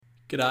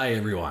G'day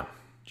everyone.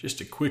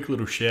 Just a quick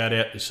little shout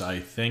out to say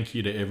thank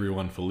you to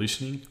everyone for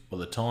listening. By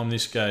the time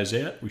this goes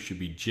out, we should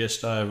be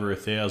just over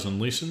 1,000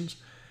 listens,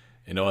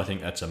 and I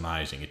think that's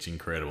amazing. It's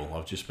incredible.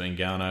 I've just been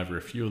going over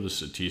a few of the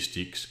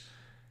statistics,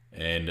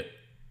 and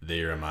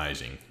they're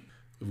amazing.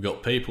 We've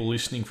got people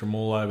listening from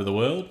all over the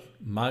world.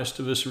 Most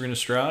of us are in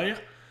Australia,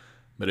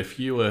 but a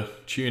few are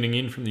tuning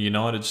in from the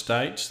United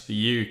States,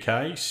 the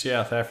UK,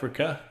 South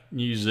Africa,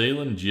 New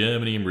Zealand,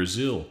 Germany and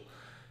Brazil.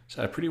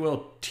 So pretty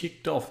well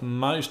ticked off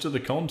most of the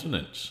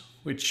continents,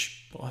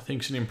 which I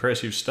think is an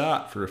impressive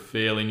start for a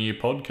fairly new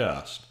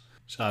podcast.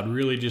 So I'd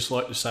really just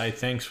like to say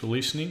thanks for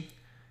listening,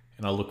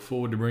 and I look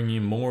forward to bringing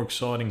you more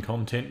exciting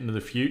content into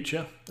the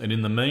future. And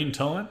in the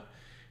meantime,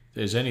 if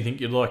there's anything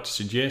you'd like to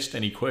suggest,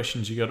 any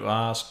questions you got to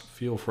ask,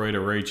 feel free to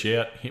reach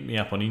out. Hit me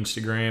up on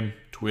Instagram,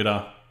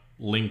 Twitter,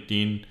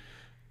 LinkedIn,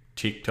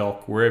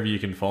 TikTok, wherever you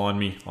can find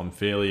me. I'm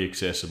fairly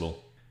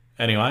accessible.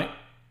 Anyway,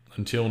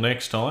 until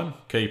next time,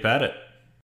 keep at it.